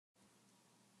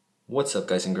What's up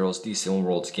guys and girls,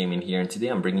 DCWorlds Gaming here, and today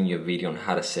I'm bringing you a video on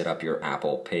how to set up your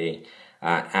Apple Pay.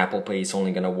 Apple Pay is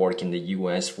only going to work in the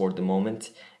US for the moment,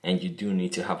 and you do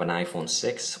need to have an iPhone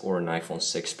 6 or an iPhone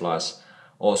 6 Plus.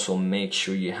 Also make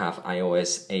sure you have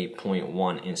iOS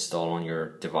 8.1 installed on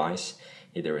your device,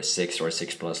 either a 6 or a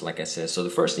 6 Plus like I said. So the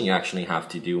first thing you actually have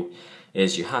to do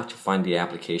is you have to find the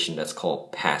application that's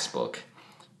called Passbook.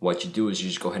 What you do is you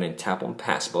just go ahead and tap on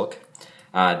Passbook.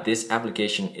 This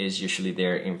application is usually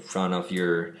there in front of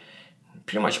your,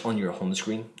 pretty much on your home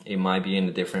screen. It might be in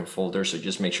a different folder, so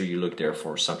just make sure you look there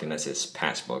for something that says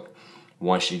Passbook.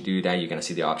 Once you do that, you're gonna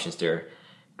see the options there: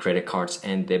 credit cards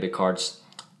and debit cards,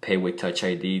 pay with Touch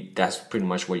ID. That's pretty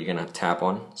much what you're gonna tap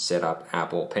on, set up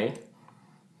Apple Pay.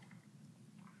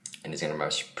 And it's gonna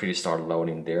pretty start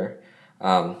loading there.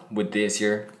 With this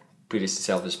here, pretty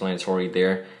self-explanatory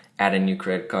there. Add a new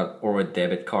credit card or a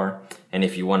debit card, and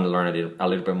if you want to learn a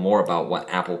little bit more about what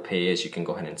Apple Pay is, you can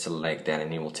go ahead and select that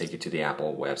and it will take you to the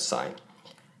Apple website.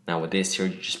 Now with this here,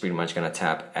 you're just pretty much going to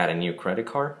tap add a new credit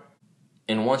card,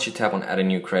 and once you tap on add a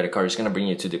new credit card, it's going to bring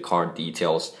you to the card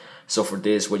details. So for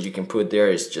this, what you can put there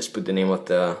is just put the name of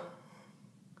the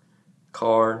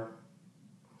card.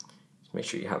 Just make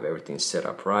sure you have everything set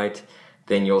up right.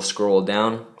 Then you'll scroll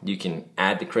down, you can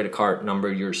add the credit card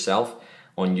number yourself,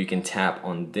 or you can tap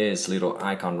on this little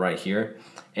icon right here,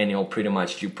 and it'll pretty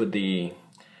much,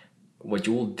 what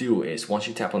you will do is once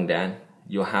you tap on that,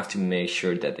 you'll have to make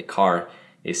sure that the card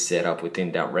is set up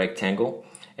within that rectangle,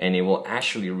 and it will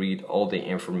actually read all the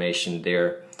information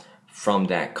there from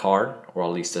that card, or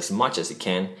at least as much as it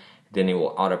can. Then it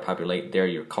will auto-populate there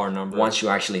your card number. Once you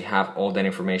actually have all that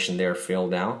information there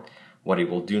filled out, what it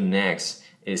will do next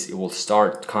is it will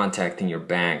start contacting your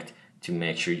bank to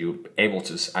make sure you're able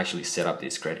to actually set up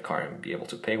this credit card and be able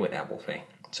to pay with Apple Pay.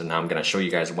 So now I'm gonna show you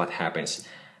guys what happens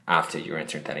after you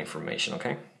enter that information,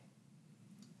 okay?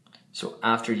 So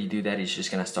after you do that, it's just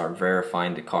gonna start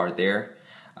verifying the card there.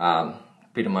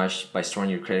 Pretty much by storing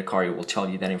your credit card, it will tell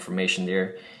you that information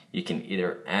there. You can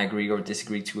either agree or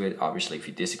disagree to it. Obviously, if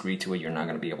you disagree to it, you're not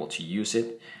gonna be able to use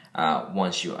it.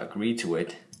 Once you agree to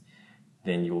it,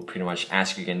 then you will pretty much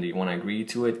ask again, do you want to agree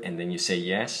to it? And then you say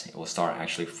yes. It will start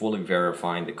actually fully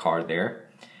verifying the card there.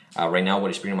 Right now,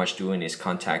 what it's pretty much doing is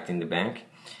contacting the bank.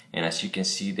 And as you can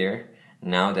see there,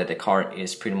 now that the card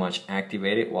is pretty much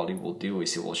activated, what it will do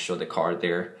is it will show the card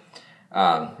there.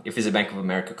 If it's a Bank of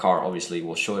America card, obviously it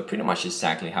will show it pretty much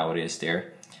exactly how it is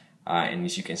there. And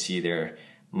as you can see there,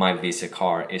 my Visa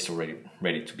card is already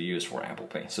ready to be used for Apple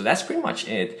Pay. So that's pretty much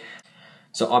it.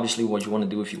 So obviously what you want to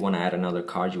do, if you want to add another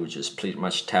card, you would just pretty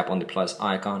much tap on the plus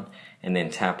icon and then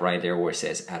tap right there where it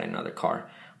says add another card.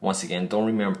 Once again,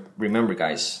 don't remember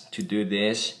guys, to do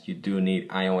this you do need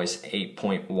iOS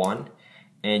 8.1,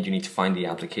 and you need to find the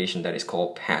application that is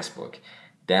called Passbook.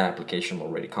 That application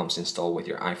already comes installed with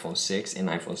your iPhone 6 and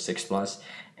iPhone 6 Plus,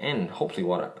 and hopefully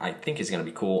what I think is going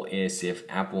to be cool is if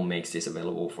Apple makes this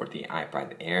available for the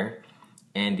iPad Air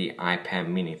and the iPad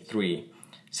Mini 3.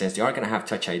 Since they are going to have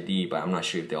Touch ID, but I'm not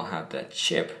sure if they'll have that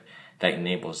chip that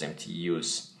enables them to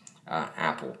use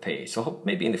Apple Pay. So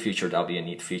maybe in the future that'll be a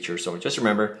neat feature. So just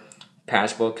remember,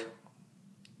 Passbook,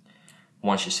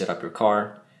 once you set up your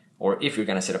card, or if you're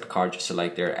going to set up a card, just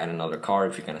select there, add another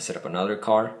card. If you're going to set up another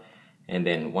card, and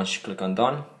then once you click on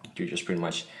done, you just pretty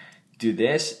much do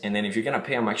this. And then if you're going to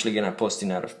pay, I'm actually going to post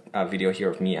a video here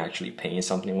of me actually paying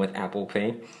something with Apple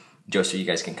Pay, just so you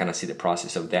guys can kind of see the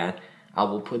process of that. I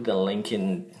will put the link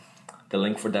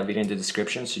for that video in the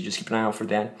description, so just keep an eye out for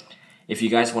that. If you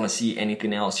guys want to see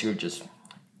anything else here, just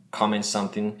comment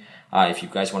something. If you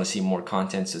guys want to see more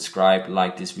content, subscribe,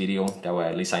 like this video. That way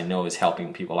at least I know it's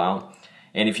helping people out.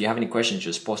 And if you have any questions,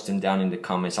 just post them down in the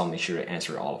comments. I'll make sure to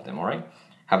answer all of them, alright?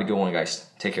 Have a good one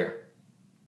guys. Take care.